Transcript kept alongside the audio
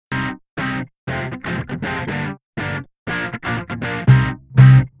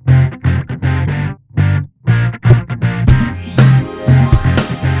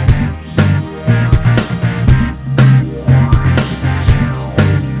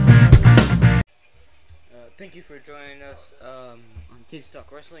Thank you for joining us on Kids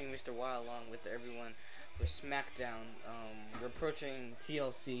Talk Wrestling, Mr. Y, along with everyone for SmackDown. We're approaching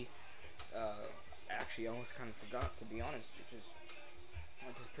TLC. Actually, I almost kind of forgot, to be honest, which is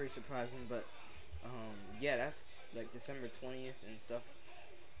pretty surprising. But yeah, that's like December 20th and stuff.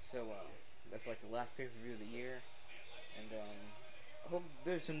 So that's like the last pay per view of the year, and I hope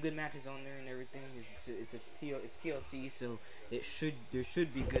there's some good matches on there and everything. It's TLC, so there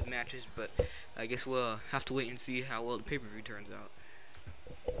should be good matches, but I guess we'll have to wait and see how well the pay per view turns out.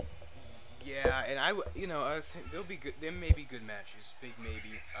 Yeah, and I think there'll be good. There may be good matches, big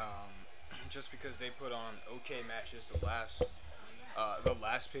maybe. Just because they put on okay matches the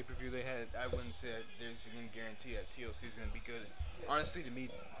last pay per view they had, I wouldn't say that there's any guarantee that TLC is gonna be good. Honestly, to me,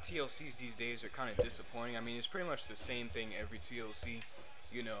 TLCs these days are kind of disappointing. I mean, it's pretty much the same thing every TLC.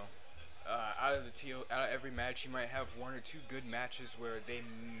 You know, out of every match, you might have one or two good matches where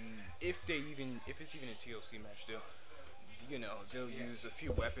if it's even a TLC match, they'll use a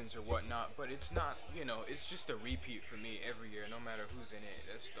few weapons or whatnot, but it's not, it's just a repeat for me every year, no matter who's in it.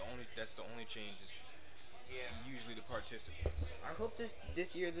 That's the only change is Yeah. usually the participants. I hope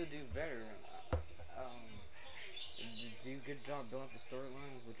this year they'll do better. Um, do a good job building up the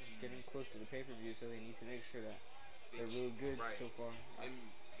storylines, which is getting close to the pay per view. So they need to make sure that they're really good Right. so far. And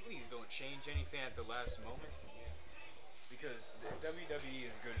please don't change anything at the last moment, because the WWE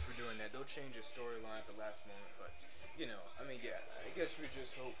is good for doing that. They'll change a storyline at the last moment, but I mean, yeah, I guess we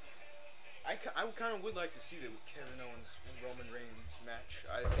just hope. I kind of would like to see the Kevin Owens and Roman Reigns match.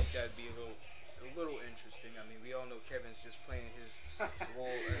 I think that'd be a little interesting. I mean, we all know Kevin's just playing his role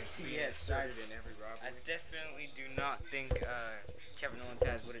as being Yes, inserted in every I rivalry. definitely do not think Kevin Owens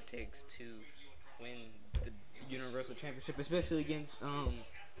has what it takes to win the Universal Championship, especially against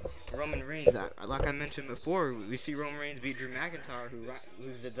Roman Reigns. Like I mentioned before, we see Roman Reigns beat Drew McIntyre,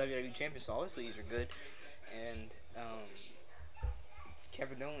 who's the WWE champion. So obviously these are good, and it's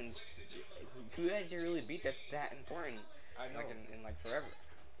Kevin Owens. Who has he really beat that's that important? I know. Like in like forever.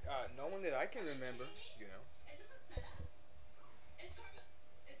 No one that I can remember.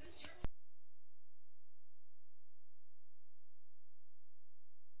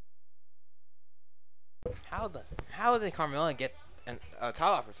 How did Carmella get a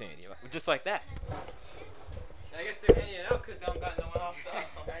title opportunity just like that? I guess they're handing it out because they don't got no one else to.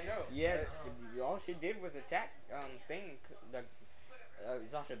 I know. Yeah, all she did was attack like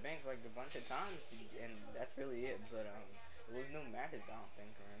Sasha Banks like a bunch of times, and that's really it. But there was no matches, I don't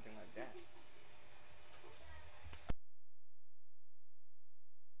think, or anything like that.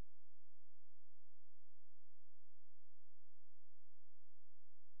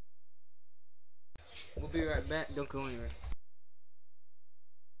 We'll be right back. Don't go anywhere.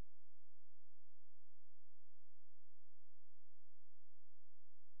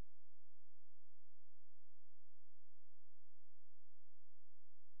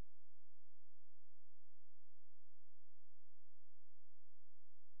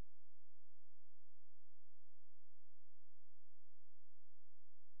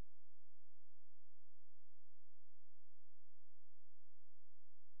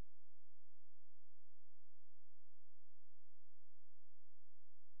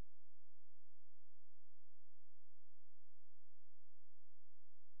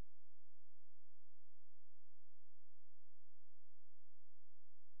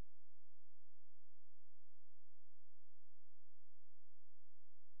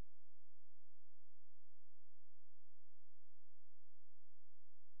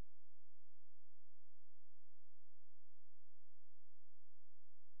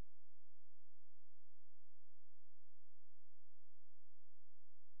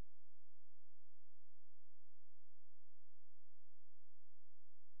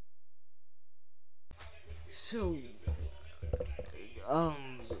 So, um,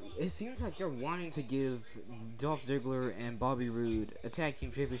 it seems like they're wanting to give Dolph Ziggler and Bobby Roode a tag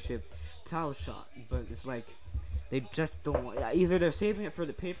team championship title shot, but it's like they just don't want. Either they're saving it for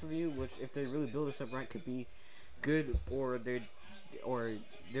the pay per view, which if they really build this up right could be good, or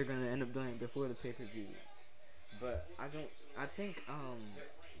they're gonna end up doing it before the pay per view. But I don't. I think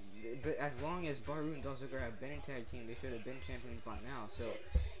but as long as Baru and Dolph Ziggler have been in tag team, they should have been champions by now. So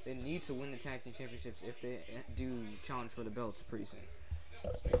they need to win the tag team championships if they do challenge for the belts pretty soon.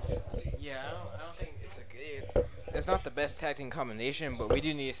 Yeah, I don't think it's a good. It's not the best tag team combination, but we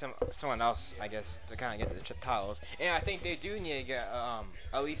do need someone else, I guess, to kind of get the titles. And I think they do need to get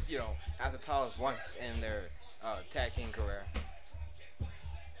at least have the titles once in their tag team career.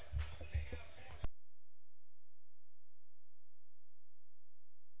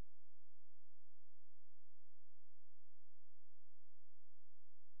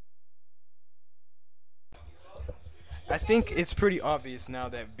 I think it's pretty obvious now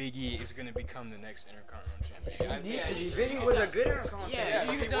that Big E is going to become the next Intercontinental Champion. He needs to be. Big E was a good Intercontinental Yeah,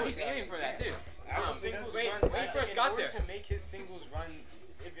 champion. you can tell he's aiming for that too. Singles Wait, run, when he I first think got in order there. to make his singles run,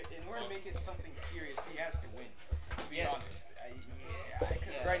 in order to make it something serious, he has to win. To be honest,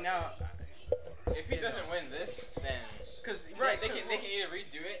 because right now, If he doesn't win this, then because they can either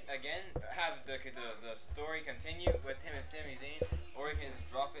redo it again, have the story continue with him and Sami Zayn, or he can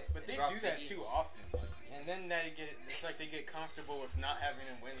just drop it. But they drop do that Big E. too often, and then it's like they get comfortable with not having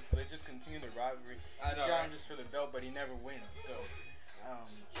him win, so they just continue the rivalry. I know, He challenges for the belt, but he never wins. So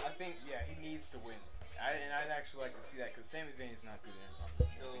I think he needs to win. I'd actually like to see that because Sami Zayn is not good at Intercontinental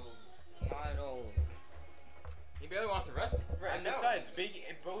Champion. Not at all. He barely wants to wrestle. Right, and besides,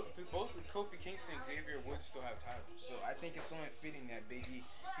 both Kofi Kingston and Xavier Woods still have titles, so I think it's only fitting that Big E,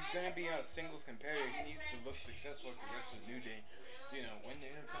 he's gonna be a singles competitor. He needs to look successful for the rest of the New Day, win the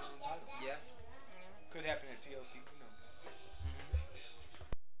Intercontinental title. Yeah. Could happen at TLC. Who knows?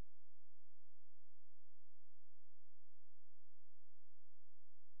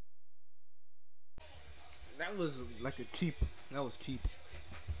 That was like a cheap. That was cheap.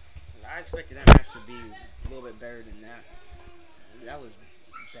 I expected that match to be a little bit better than that. That was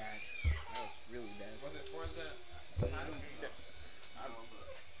bad. That was really bad. Was it for the title?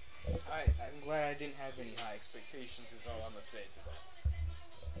 I'm glad I didn't have any high expectations. Is all I'm gonna say to that.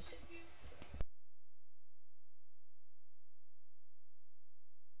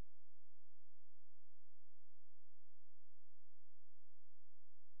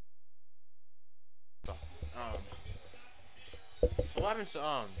 What happened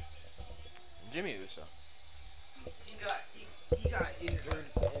to Jimmy Uso? He got injured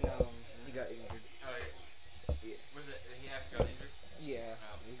and he got injured. Oh, Yeah. was it? He actually got injured. Yeah,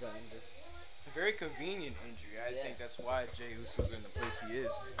 he got injured. Very convenient injury. I Yeah. think that's why Jey Uso's in the place he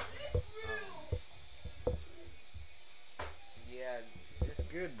is. Yeah, it's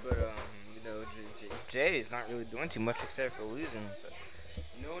good, but Jay is not really doing too much except for losing. So.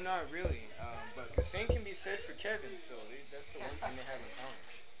 No, not really. But the same can be said for Kevin. So that's the one thing they have in common.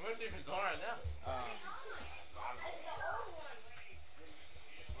 What's even going on right now?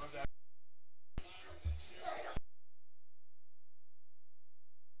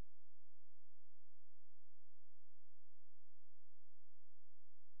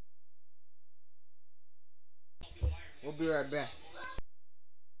 We'll be right back.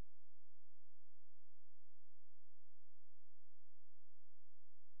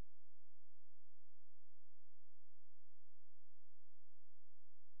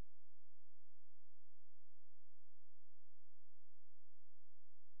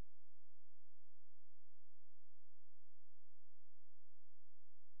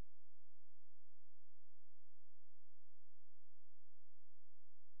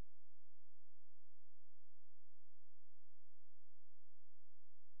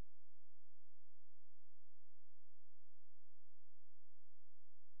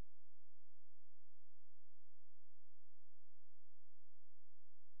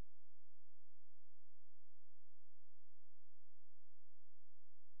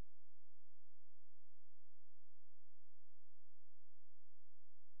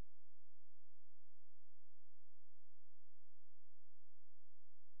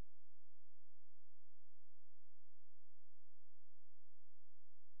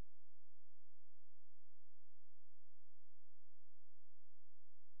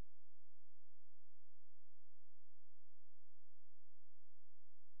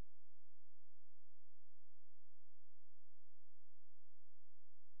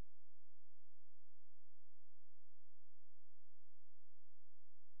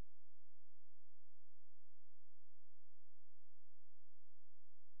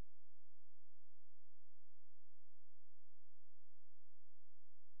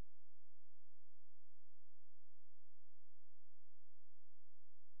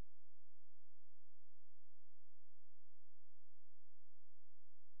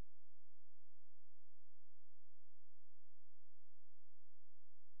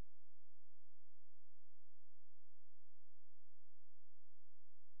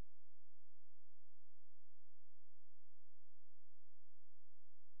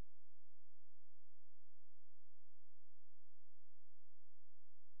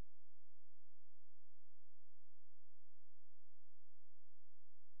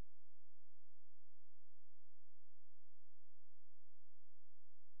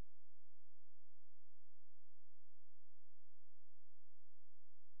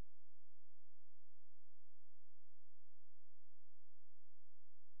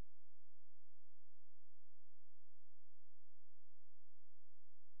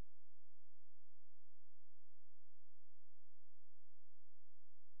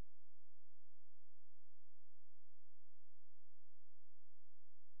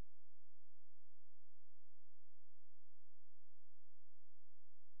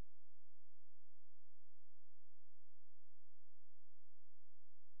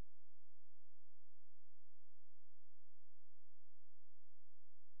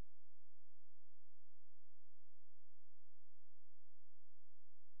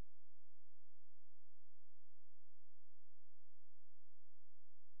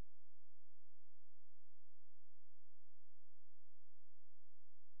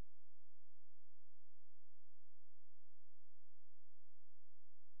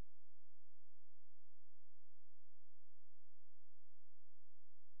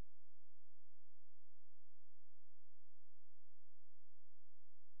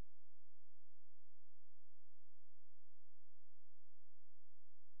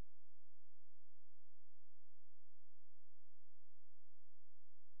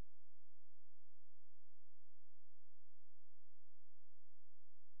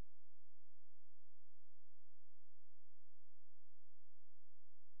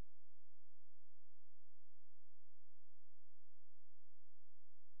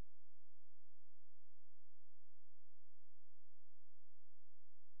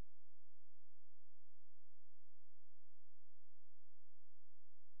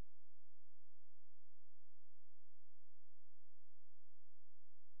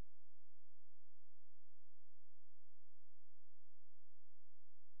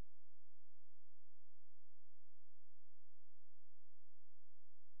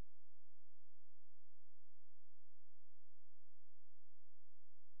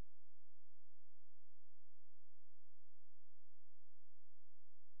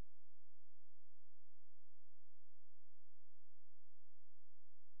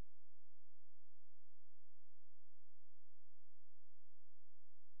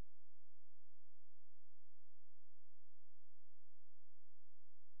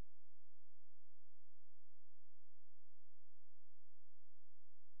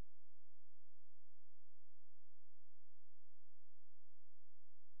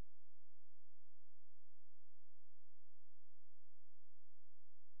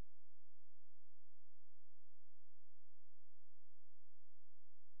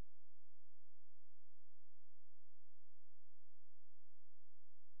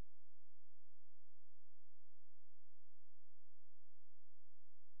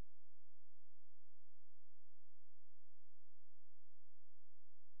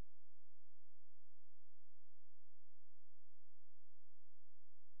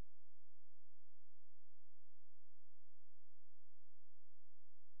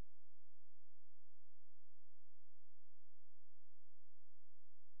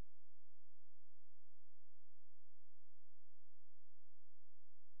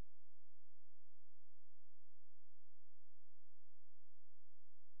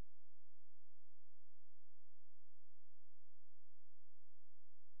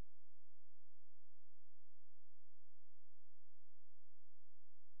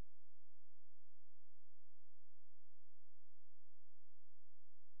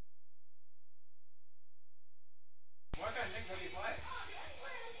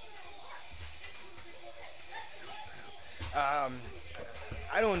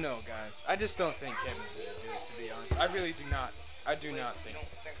 I don't know, guys. I just don't think Kevin's gonna do it. To be honest, I really do not. I do not think.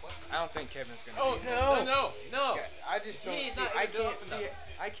 I don't think Kevin's gonna. Oh do it. no! I just don't He's see. not I gonna do can't it see enough. it.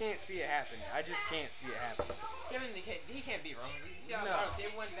 I can't see it happening. I just can't see it happening. Kevin, he can't be wrong. You see how No. far the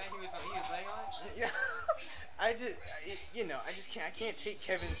table went that he was laying on it? Yeah. I just can't. I can't take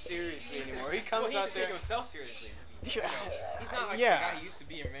Kevin seriously anymore. He comes Well, he out should there. take himself seriously. He's not like Yeah. the guy he used to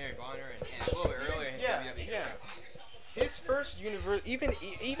be in Mary Bonner and a little bit earlier in his Yeah, WWE yeah. career. His first universe, even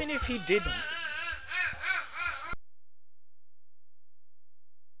if he did,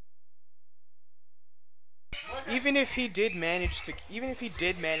 even if he did manage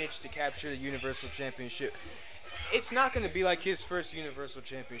to capture the Universal Championship, it's not going to be like his first Universal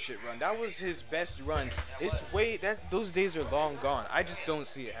Championship run. That was his best run. It's way that those days are long gone. I just don't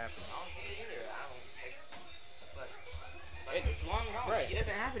see it happening. I don't see it either. I don't think. It's long gone. Right. He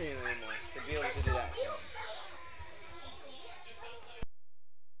doesn't have it anymore to be able to do that.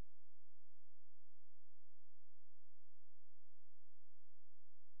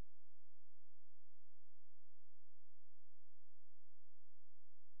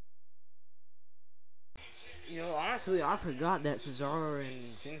 You know, honestly, I forgot that Cesaro and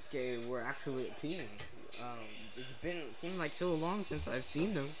Shinsuke were actually a team. Seemed like so long since I've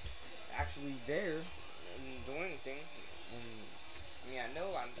seen them actually there and doing anything. I mean, I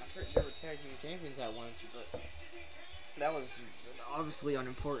know I'm sure they were tag team champions at once, but that was obviously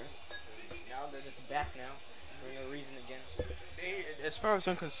unimportant. Now they're just back now for no reason again. As far as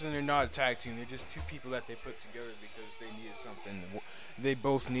I'm concerned, they're not a tag team. They're just two people that they put together because they needed something. They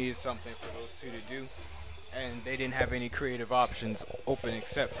both needed something for those two to do, and they didn't have any creative options open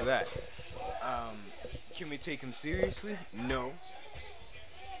except for that. Can we take him seriously? No.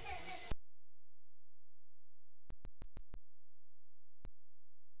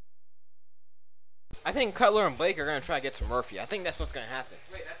 I think Cutler and Blake are gonna try to get to Murphy. I think that's what's gonna happen.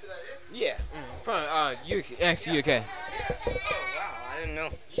 Wait, that's who that is? Yeah, from UK, NXT UK. Oh wow, I didn't know.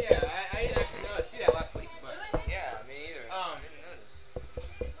 Yeah, I didn't actually see that last week, but Yeah, me either. I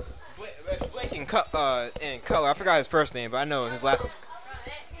didn't notice. Blake and Cutler. I forgot his first name, but I know his last is.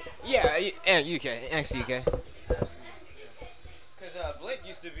 Yeah, and UK, NXT UK. Because Blake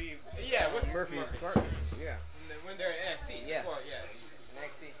used to be Yeah, with Murphy's partner. Yeah. when they're in NXT. Yeah. Before, yeah.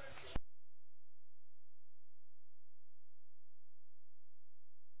 NXT.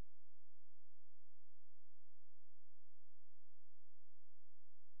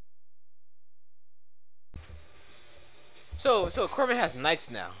 So Corbin has Knights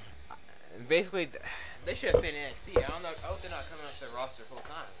now. Basically, they should have stayed in NXT. I don't know. I hope they're not coming up to the roster full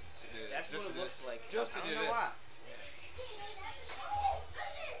time. That's what it looks like. Just to I do don't know this. why.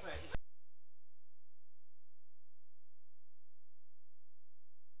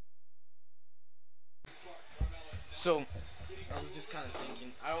 So, I was just kind of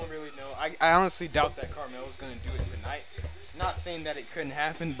thinking. I don't really know. I honestly doubt that Carmella's going to do it tonight. Not saying that it couldn't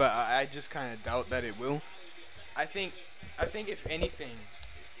happen, but I just kind of doubt that it will. I think if anything,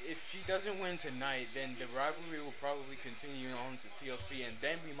 if she doesn't win tonight, then the rivalry will probably continue on to TLC, and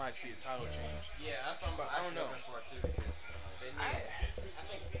then we might see a title change. Yeah, that's what I'm I don't know. looking for too, because they need. I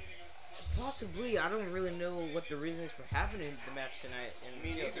think. Possibly, I don't really know what the reason is for having the match tonight. And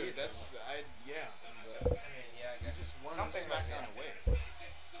Me neither. That's yeah. But I mean, yeah, I guess. just one Something like SmackDown that. away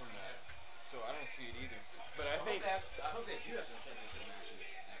from that, so I don't see it either. But I think. I hope they do have some championship matches.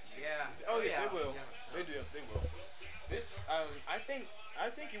 Actually. Yeah. Oh yeah, they will. Yeah. They do. They will. This I think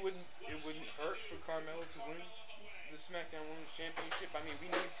it wouldn't hurt for Carmella to win the SmackDown Women's Championship. I mean,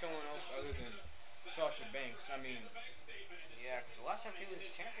 we need someone else other than Sasha Banks. I mean, Yeah, 'cause the last time she was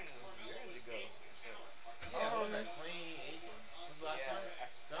champion was years ago. So, Yeah, what was that 2018? Was the last yeah, time?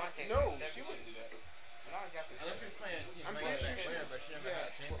 I wanna say No, 2017, she was- but not exactly Unless she sure. was playing a team I'm Money pretty in the sure Bank she winner, was- but she never yeah. had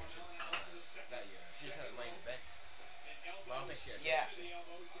a championship that year. She just had a Money in the Bank. Well, I don't think she had a Yeah.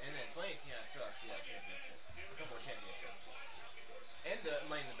 championship. And then 2018, I feel like she had a championship. A couple of championships. And the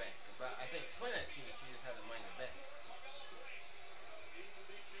Money in the Bank. But I think 2019, she just had the Money in the Bank.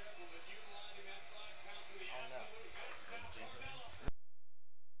 I don't know.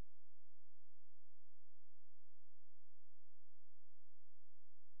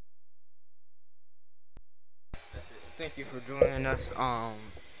 Thank you for joining us.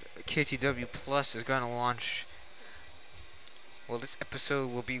 KTW Plus is going to launch. Well, this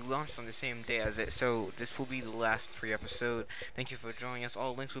episode will be launched on the same day as it, so this will be the last free episode. Thank you for joining us.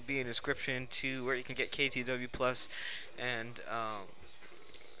 All links will be in the description to where you can get KTW Plus. And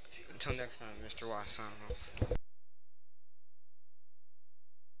until next time, Mr. Watson.